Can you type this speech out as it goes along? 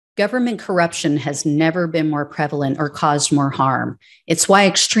Government corruption has never been more prevalent or caused more harm. It's why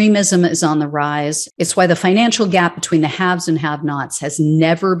extremism is on the rise. It's why the financial gap between the haves and have nots has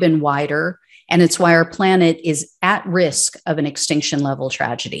never been wider. And it's why our planet is at risk of an extinction level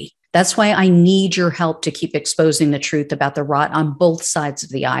tragedy. That's why I need your help to keep exposing the truth about the rot on both sides of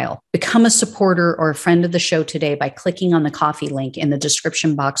the aisle. Become a supporter or a friend of the show today by clicking on the coffee link in the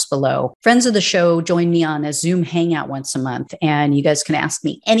description box below. Friends of the show join me on a Zoom hangout once a month, and you guys can ask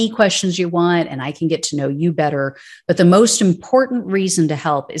me any questions you want, and I can get to know you better. But the most important reason to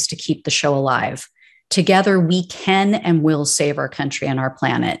help is to keep the show alive. Together, we can and will save our country and our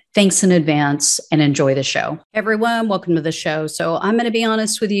planet. Thanks in advance and enjoy the show. Hey everyone, welcome to the show. So I'm going to be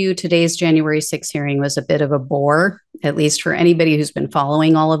honest with you, today's January 6th hearing was a bit of a bore, at least for anybody who's been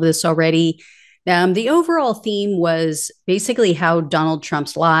following all of this already. The overall theme was basically how Donald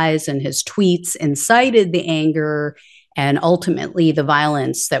Trump's lies and his tweets incited the anger and ultimately the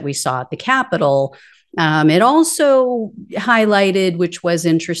violence that we saw at the Capitol. It also highlighted, which was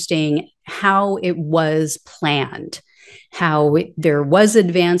interesting, how it was planned, how there was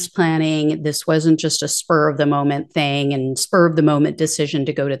advanced planning. This wasn't just a spur of the moment thing and spur of the moment decision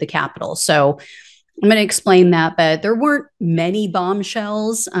to go to the Capitol. So I'm going to explain that, but there weren't many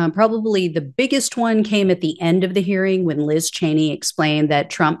bombshells. Probably the biggest one came at the end of the hearing when Liz Cheney explained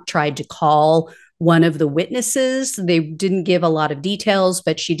that Trump tried to call one of the witnesses. They didn't give a lot of details,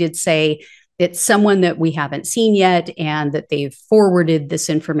 but she did say it's someone that we haven't seen yet and that they've forwarded this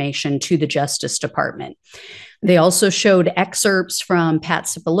information to the Justice Department. They also showed excerpts from Pat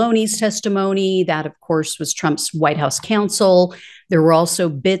Cipollone's testimony. That, of course, was Trump's White House counsel. There were also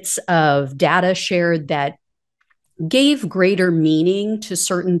bits of data shared that gave greater meaning to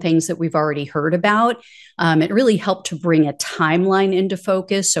certain things that we've already heard about. It really helped to bring a timeline into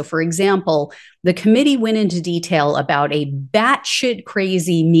focus. So, for example, the committee went into detail about a batshit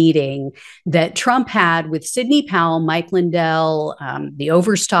crazy meeting that Trump had with Sidney Powell, Mike Lindell, the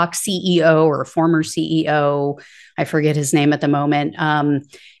Overstock CEO or former CEO, I forget his name at the moment, and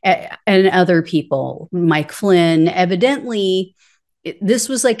other people, Mike Flynn. Evidently, this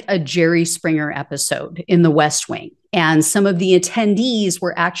was like a Jerry Springer episode in the West Wing. And some of the attendees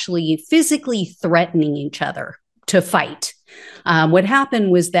were actually physically threatening each other to fight. What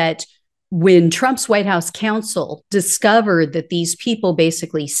happened was that when Trump's White House counsel discovered that these people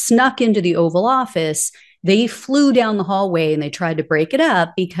basically snuck into the Oval Office, they flew down the hallway and they tried to break it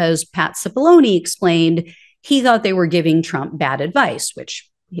up because Pat Cipollone explained he thought they were giving Trump bad advice, which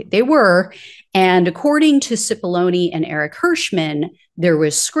they were. And according to Cipollone and Eric Hirschman, there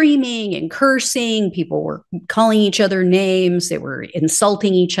was screaming and cursing. People were calling each other names. They were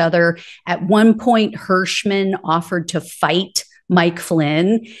insulting each other. At one point, Hirschman offered to fight Mike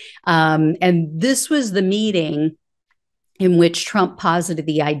Flynn. And this was the meeting in which Trump posited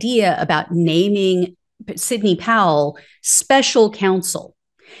the idea about naming Sidney Powell special counsel.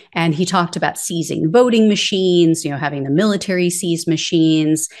 And he talked about seizing voting machines, having the military seize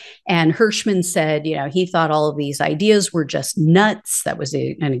machines. And Hirschman said, he thought all of these ideas were just nuts. That was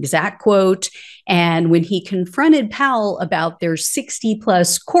an exact quote. And when he confronted Powell about their 60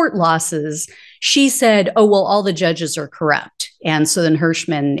 plus court losses, she said, oh, well, all the judges are corrupt. And so then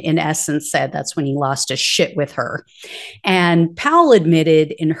Hirschman, in essence, said that's when he lost his shit with her. And Powell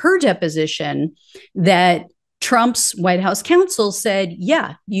admitted in her deposition that Trump's White House counsel said,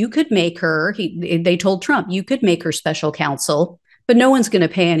 yeah, you could make her. They told Trump, you could make her special counsel, but no one's going to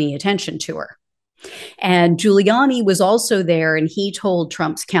pay any attention to her. And Giuliani was also there, and he told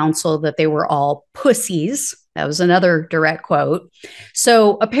Trump's counsel that they were all pussies. That was another direct quote.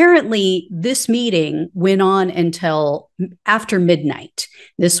 So apparently this meeting went on until after midnight.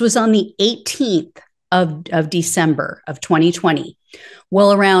 This was on the 18th of December of 2020.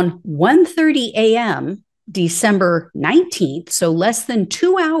 Well, around 1:30 a.m., December 19th, so less than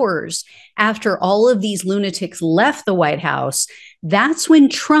 2 hours after all of these lunatics left the White House, that's when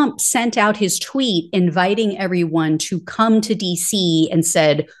Trump sent out his tweet inviting everyone to come to DC and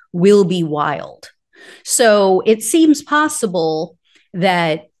said, "We'll be wild." So it seems possible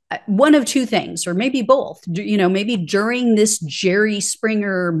that one of two things, or maybe both, maybe during this Jerry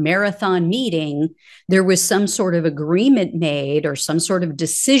Springer marathon meeting, there was some sort of agreement made or some sort of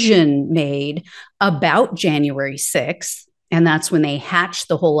decision made about January 6th. And that's when they hatched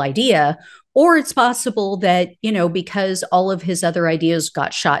the whole idea. Or it's possible that, because all of his other ideas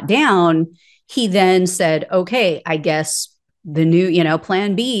got shot down, he then said, okay, I guess the new,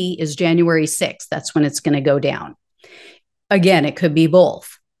 plan B is January 6th. That's when it's going to go down. Again, it could be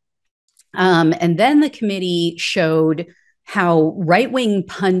both. And then the committee showed how right-wing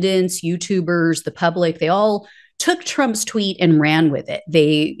pundits, YouTubers, the public, they all took Trump's tweet and ran with it.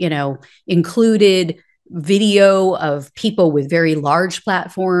 They, included video of people with very large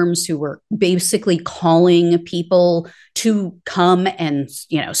platforms who were basically calling people to come and,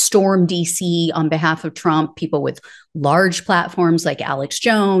 storm DC on behalf of Trump, people with large platforms like Alex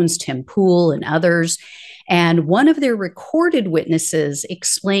Jones, Tim Pool, and others. And one of their recorded witnesses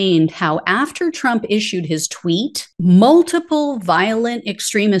explained how after Trump issued his tweet, multiple violent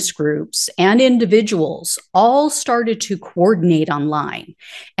extremist groups and individuals all started to coordinate online,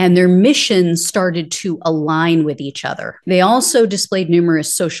 and their missions started to align with each other. They also displayed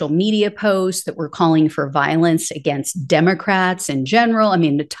numerous social media posts that were calling for violence against Democrats in general. I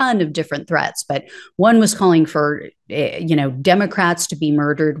mean, a ton of different threats, but one was calling for Democrats to be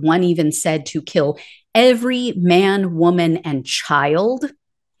murdered. One even said to kill every man, woman, and child.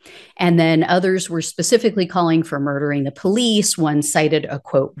 And then others were specifically calling for murdering the police. One cited a,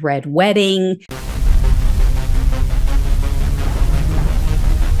 quote, red wedding.